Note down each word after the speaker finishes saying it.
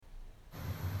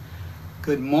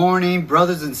Good morning,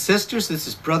 brothers and sisters. This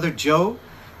is Brother Joe.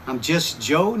 I'm just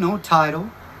Joe, no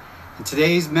title. And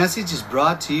today's message is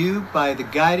brought to you by the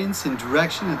guidance and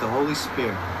direction of the Holy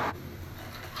Spirit.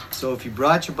 So if you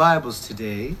brought your Bibles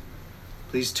today,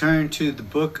 please turn to the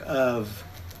book of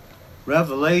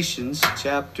Revelations,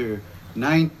 chapter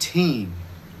 19.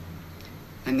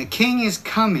 And the King is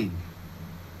coming.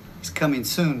 He's coming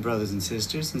soon, brothers and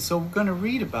sisters. And so we're going to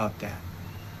read about that.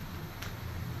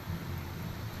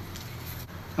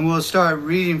 And we'll start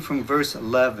reading from verse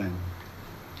 11.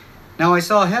 Now I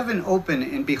saw heaven open,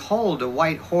 and behold, a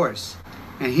white horse.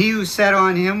 And he who sat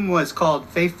on him was called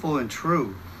Faithful and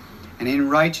True. And in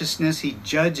righteousness he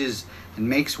judges and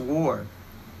makes war.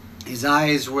 His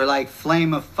eyes were like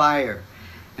flame of fire,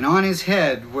 and on his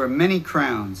head were many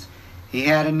crowns. He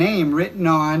had a name written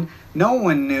on no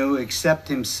one knew except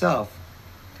himself.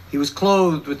 He was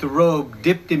clothed with a robe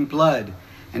dipped in blood,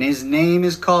 and his name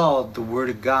is called the Word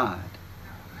of God.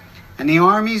 And the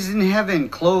armies in heaven,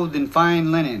 clothed in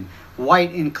fine linen,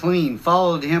 white and clean,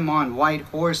 followed him on white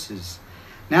horses.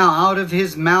 Now out of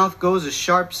his mouth goes a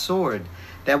sharp sword,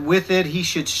 that with it he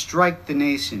should strike the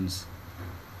nations.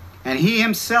 And he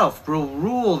himself will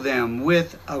rule them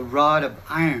with a rod of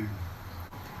iron.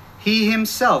 He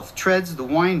himself treads the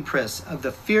winepress of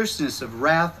the fierceness of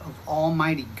wrath of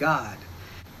Almighty God.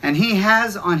 And he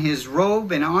has on his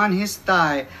robe and on his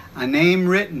thigh a name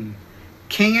written,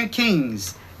 King of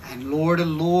Kings and Lord of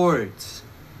Lords.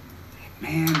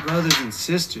 Man, brothers and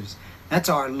sisters, that's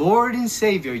our Lord and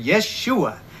Savior,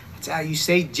 Yeshua. That's how you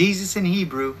say Jesus in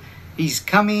Hebrew. He's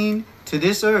coming to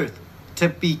this earth to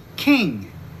be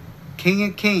King, King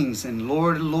of Kings and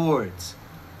Lord of Lords,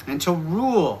 and to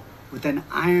rule with an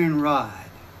iron rod.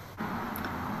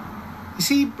 You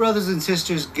see, brothers and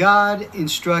sisters, God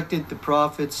instructed the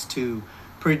prophets to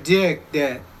predict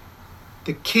that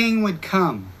the King would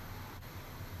come.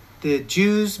 The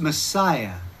Jews'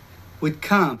 Messiah would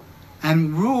come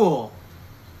and rule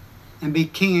and be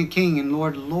King of Kings and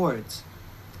Lord of Lords.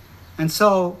 And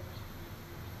so,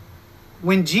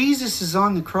 when Jesus is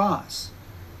on the cross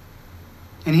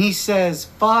and he says,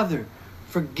 Father,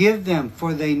 forgive them,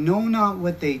 for they know not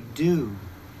what they do.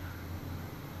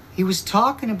 He was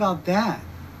talking about that.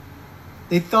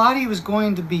 They thought he was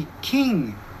going to be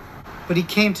king, but he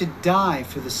came to die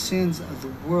for the sins of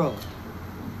the world.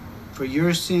 For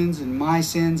your sins and my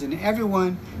sins and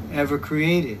everyone ever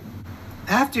created.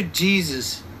 After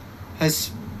Jesus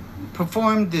has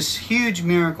performed this huge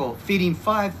miracle, feeding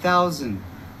 5,000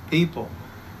 people,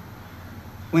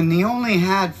 when they only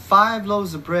had 5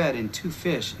 loaves of bread and 2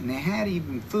 fish, and they had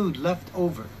even food left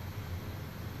over.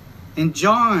 In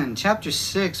John chapter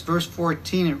 6, verse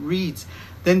 14, it reads,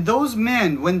 Then those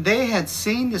men, when they had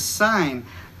seen the sign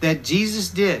that Jesus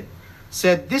did,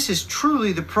 said, This is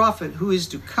truly the prophet who is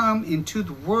to come into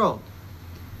the world.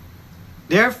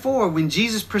 Therefore, when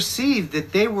Jesus perceived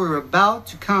that they were about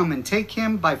to come and take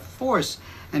him by force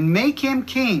and make him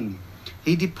king,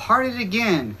 he departed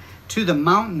again to the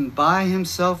mountain by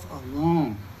himself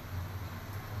alone.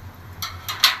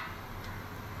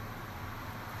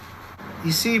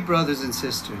 You see, brothers and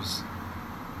sisters,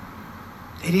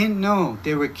 they didn't know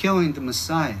they were killing the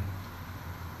Messiah.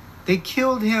 They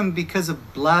killed him because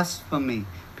of blasphemy,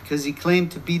 because he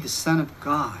claimed to be the Son of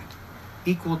God,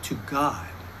 equal to God.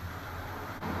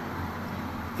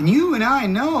 And you and I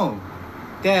know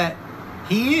that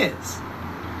he is.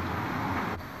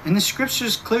 And the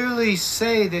scriptures clearly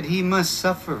say that he must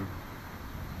suffer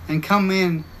and come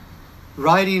in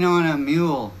riding on a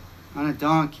mule, on a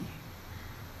donkey.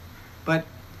 But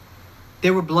they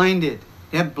were blinded.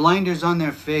 They had blinders on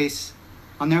their face,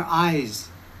 on their eyes.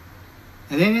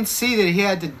 And they didn't see that he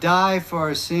had to die for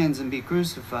our sins and be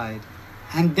crucified,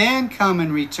 and then come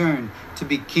and return to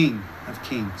be King of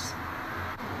Kings.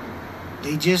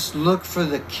 They just looked for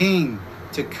the King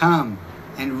to come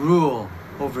and rule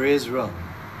over Israel.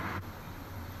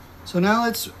 So now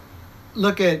let's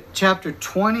look at chapter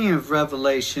 20 of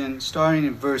Revelation, starting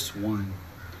in verse 1.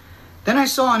 Then I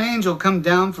saw an angel come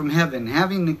down from heaven,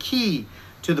 having the key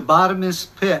to the bottomless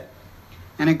pit,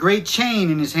 and a great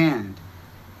chain in his hand.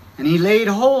 And he laid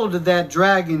hold of that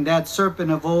dragon, that serpent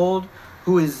of old,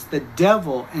 who is the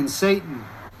devil and Satan,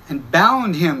 and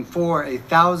bound him for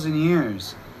 1,000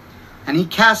 years. And he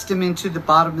cast him into the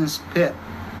bottomless pit,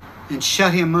 and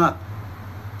shut him up,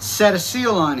 set a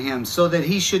seal on him, so that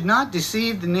he should not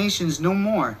deceive the nations no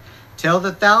more, till the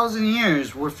 1,000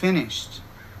 years were finished.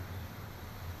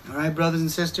 All right, brothers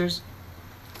and sisters?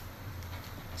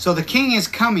 So the King is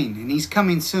coming, and he's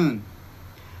coming soon.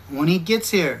 When he gets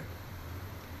here,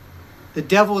 the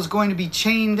devil is going to be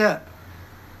chained up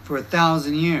for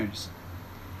 1,000 years.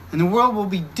 And the world will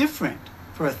be different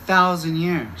for 1,000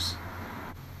 years.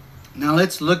 Now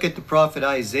let's look at the prophet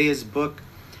Isaiah's book.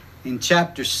 In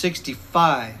chapter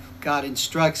 65, God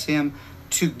instructs him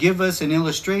to give us an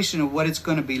illustration of what it's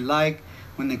going to be like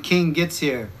when the king gets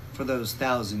here for those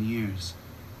 1,000 years.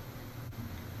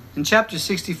 In chapter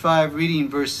 65, reading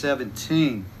verse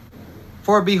 17,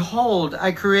 "For behold,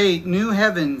 I create new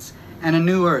heavens and a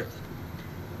new earth,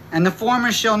 and the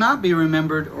former shall not be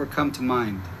remembered or come to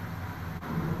mind.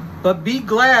 But be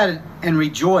glad and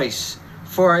rejoice,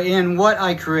 for in what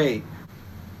I create.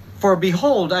 For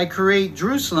behold, I create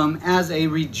Jerusalem as a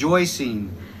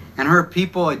rejoicing, and her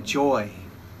people a joy.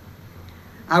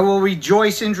 I will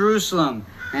rejoice in Jerusalem,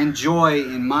 and joy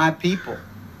in my people.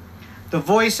 The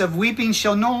voice of weeping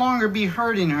shall no longer be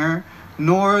heard in her,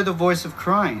 nor the voice of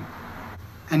crying.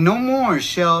 And no more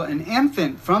shall an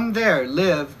infant from there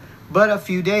live but a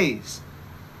few days,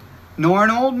 nor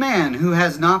an old man who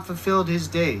has not fulfilled his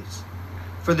days.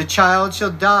 For the child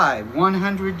shall die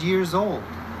 100 years old.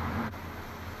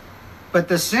 But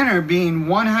the sinner being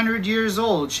 100 years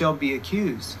old shall be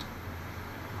accused.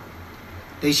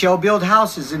 They shall build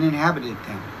houses and inhabit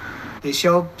them. They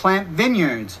shall plant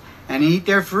vineyards and eat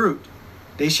their fruit.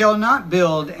 They shall not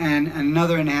build and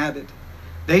another inhabit.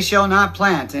 They shall not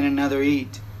plant and another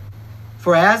eat.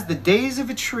 For as the days of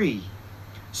a tree,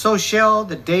 so shall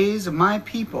the days of my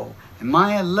people, and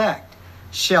my elect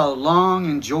shall long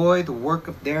enjoy the work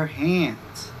of their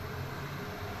hands."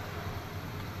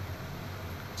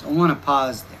 So I want to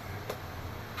pause there.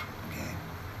 Okay.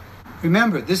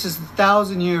 Remember, this is the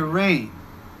 1,000-year reign.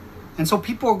 And so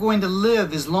people are going to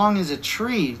live as long as a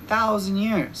tree, 1,000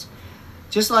 years.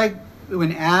 Just like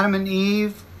when Adam and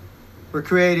Eve were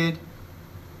created,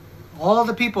 all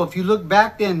the people, if you look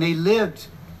back then, they lived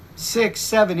 600,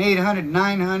 700, 800,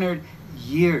 900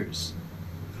 years.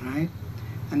 Right?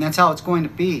 And that's how it's going to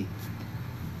be.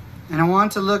 And I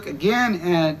want to look again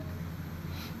at,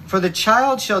 "For the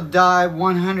child shall die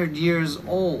 100 years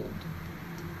old,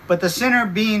 but the sinner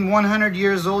being 100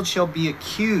 years old shall be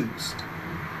accused."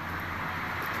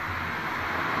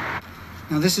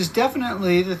 Now this is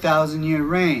definitely the 1,000-year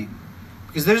reign,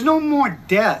 because there's no more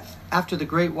death after the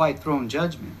great white throne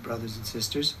judgment, brothers and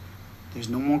sisters. There's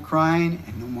no more crying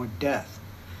and no more death.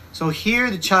 So here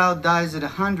the child dies at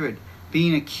 100,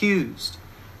 being accused.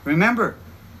 Remember,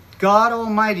 God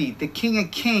Almighty, the King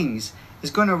of Kings,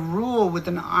 is going to rule with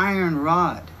an iron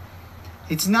rod.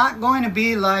 It's not going to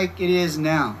be like it is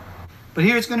now. But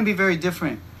here it's going to be very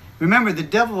different. Remember, the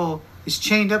devil is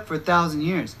chained up for 1,000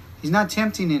 years. He's not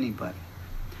tempting anybody.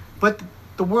 But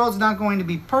the world's not going to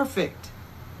be perfect,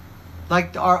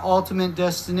 like our ultimate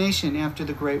destination after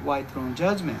the great white throne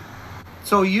judgment.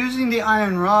 So using the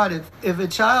iron rod, if a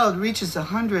child reaches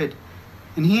 100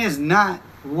 and he has not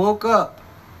woke up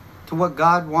to what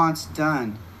God wants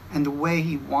done and the way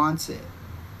he wants it,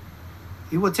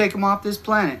 he will take him off this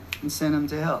planet and send him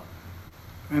to hell.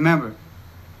 Remember,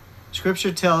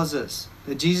 Scripture tells us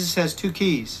that Jesus has two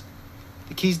keys: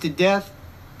 the keys to death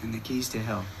and the keys to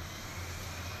hell.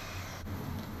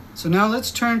 So now let's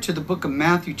turn to the book of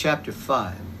Matthew chapter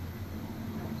 5.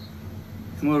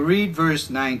 And we'll read verse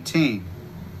 19.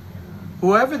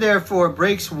 "Whoever therefore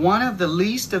breaks one of the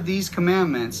least of these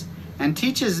commandments and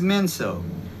teaches men so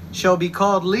shall be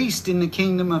called least in the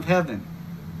kingdom of heaven.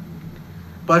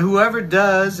 But whoever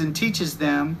does and teaches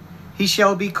them, he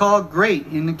shall be called great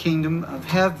in the kingdom of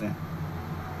heaven."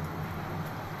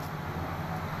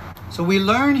 So we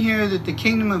learn here that the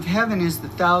kingdom of heaven is the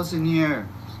 1,000 years.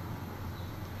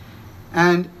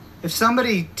 And if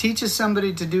somebody teaches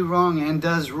somebody to do wrong and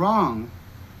does wrong,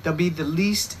 they'll be the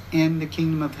least in the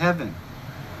kingdom of heaven.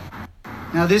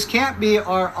 Now this can't be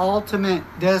our ultimate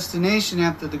destination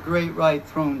after the great white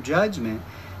throne judgment,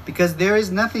 because there is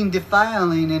nothing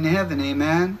defiling in heaven.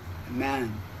 Amen?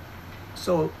 Amen.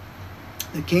 So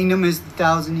the kingdom is the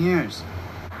 1,000 years.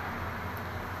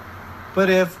 But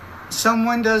if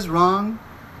someone does wrong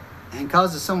and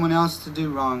causes someone else to do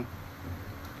wrong,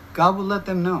 God will let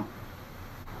them know.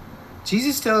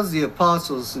 Jesus tells the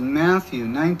apostles in Matthew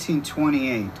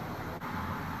 19:28,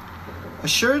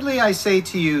 "Assuredly I say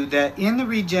to you that in the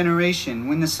regeneration,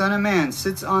 when the Son of Man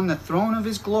sits on the throne of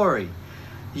his glory,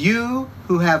 you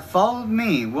who have followed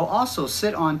me will also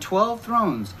sit on 12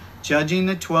 thrones, judging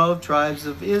the 12 tribes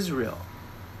of Israel."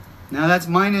 Now that's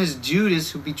minus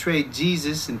Judas, who betrayed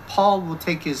Jesus, and Paul will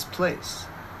take his place.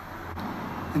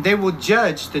 And they will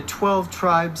judge the 12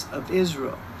 tribes of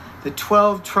Israel. The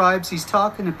 12 tribes he's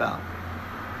talking about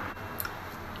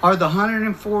are the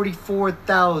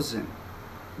 144,000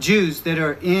 Jews that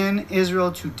are in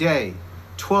Israel today.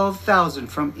 12,000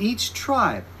 from each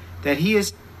tribe that he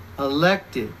has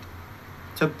elected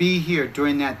to be here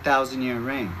during that 1,000-year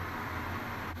reign.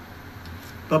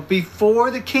 But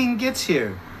before the king gets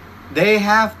here, they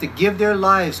have to give their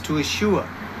lives to Yeshua.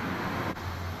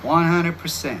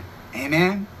 100%.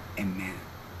 Amen? Amen.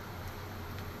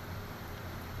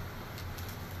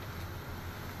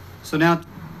 So now,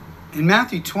 in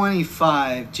Matthew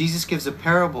 25, Jesus gives a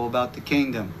parable about the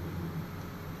kingdom.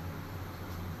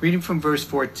 Reading from verse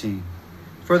 14.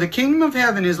 For the kingdom of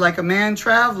heaven is like a man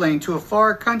traveling to a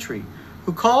far country,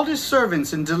 who called his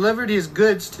servants and delivered his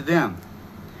goods to them.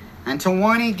 And to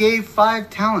one he gave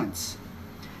 5 talents,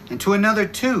 and to another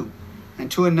 2, and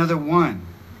to another 1,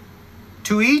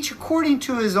 to each according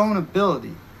to his own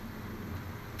ability.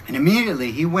 And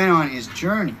immediately he went on his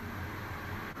journey.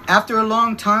 After a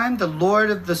long time, the Lord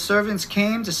of the servants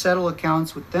came to settle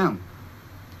accounts with them.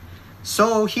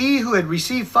 So he who had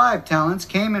received 5 talents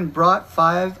came and brought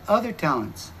 5 other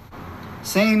talents,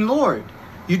 saying, Lord,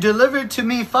 you delivered to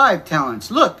me 5 talents.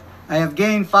 Look, I have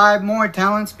gained 5 more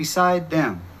talents beside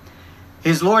them.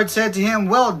 His Lord said to him,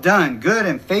 Well done, good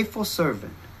and faithful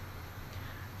servant.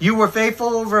 You were faithful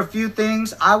over a few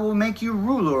things. I will make you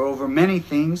ruler over many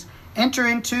things. Enter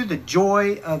into the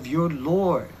joy of your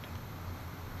Lord.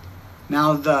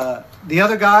 Now the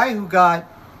other guy who got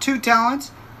 2 talents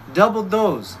doubled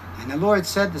those. And the Lord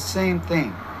said the same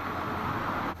thing.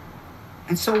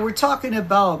 And so we're talking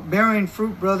about bearing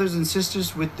fruit, brothers and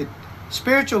sisters, with the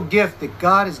spiritual gift that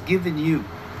God has given you.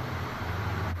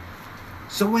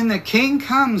 So when the king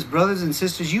comes, brothers and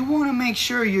sisters, you want to make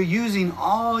sure you're using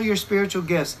all your spiritual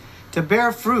gifts to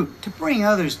bear fruit, to bring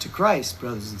others to Christ,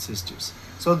 brothers and sisters,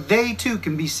 so they too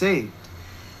can be saved.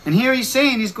 And here he's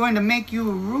saying he's going to make you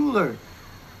a ruler.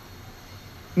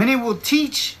 Many will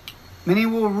teach, many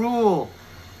will rule,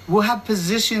 will have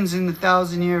positions in the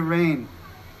 1,000-year reign.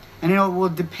 And it will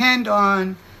depend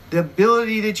on the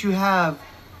ability that you have,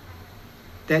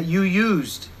 that you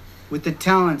used with the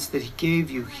talents that he gave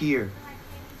you here.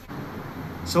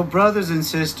 So brothers and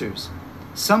sisters,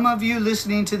 some of you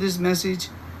listening to this message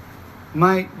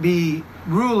might be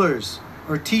rulers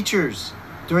or teachers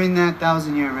during that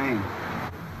 1,000-year reign.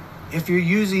 If you're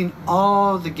using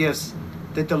all the gifts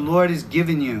that the Lord has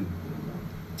given you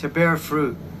to bear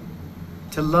fruit,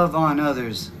 to love on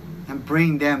others, and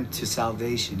bring them to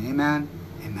salvation. Amen?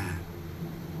 Amen.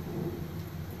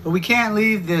 But we can't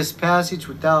leave this passage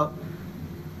without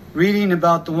reading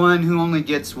about the one who only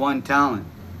gets 1 talent.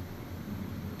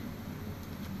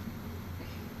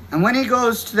 And when he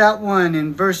goes to that one,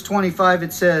 in verse 25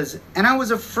 it says, And I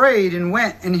was afraid and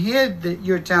went and hid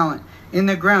your talent in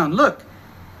the ground. Look,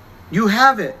 you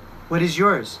have it. What is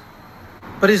yours?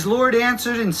 But his Lord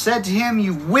answered and said to him,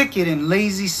 You wicked and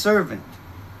lazy servant.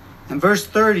 And verse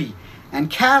 30, And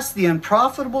cast the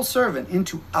unprofitable servant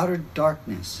into outer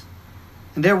darkness,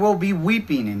 and there will be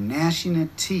weeping and gnashing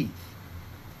of teeth.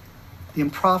 The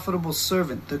unprofitable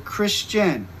servant, the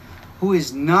Christian, who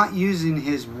is not using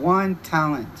his 1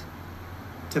 talent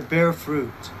to bear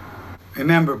fruit.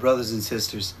 Remember, brothers and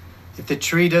sisters, if the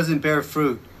tree doesn't bear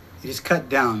fruit, it is cut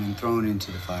down and thrown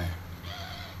into the fire.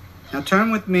 Now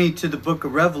turn with me to the book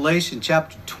of Revelation,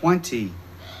 chapter 20,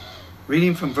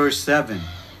 reading from verse 7.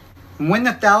 And when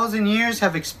the 1,000 years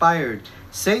have expired,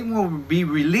 Satan will be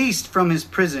released from his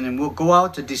prison and will go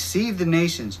out to deceive the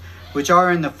nations which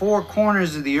are in the 4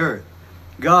 corners of the earth,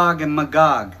 Gog and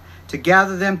Magog, to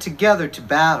gather them together to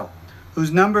battle,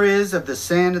 whose number is of the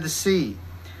sand of the sea.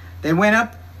 They went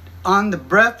up on the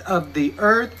breadth of the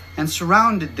earth and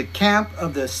surrounded the camp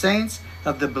of the saints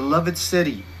of the beloved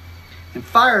city. And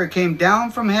fire came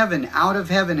down from heaven, out of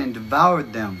heaven, and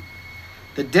devoured them.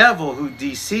 The devil who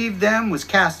deceived them was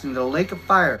cast into the lake of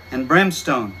fire and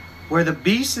brimstone, where the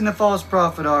beast and the false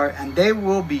prophet are, and they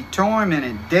will be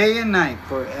tormented day and night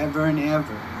forever and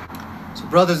ever. So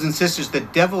brothers and sisters, the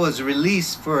devil is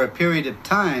released for a period of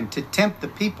time to tempt the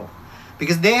people,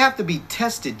 because they have to be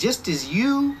tested just as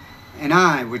you and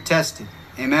I were tested.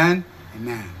 Amen?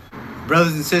 Amen.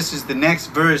 Brothers and sisters, the next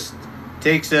verse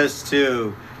takes us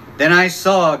to, Then I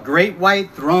saw a great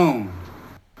white throne.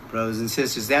 Brothers and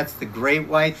sisters, that's the great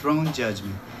white throne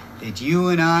judgment that you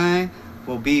and I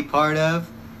will be part of,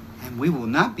 and we will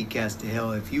not be cast to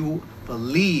hell if you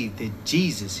believe that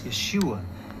Jesus, Yeshua,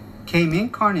 came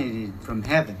incarnated from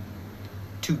heaven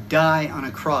to die on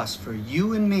a cross for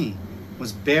you and me,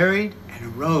 was buried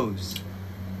and arose.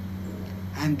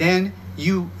 And then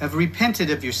you have repented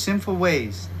of your sinful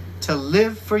ways to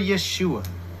live for Yeshua.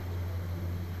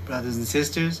 Brothers and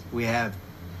sisters, we have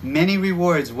many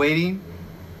rewards waiting,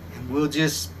 and we'll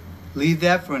just leave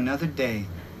that for another day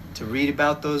to read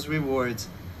about those rewards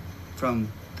from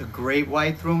the great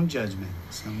white throne judgment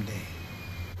someday.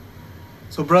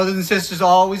 So brothers and sisters,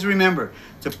 always remember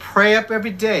to pray up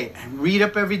every day and read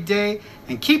up every day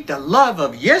and keep the love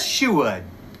of Yeshua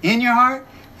in your heart,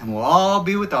 and we'll all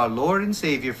be with our Lord and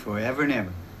Savior forever and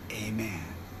ever. Amen.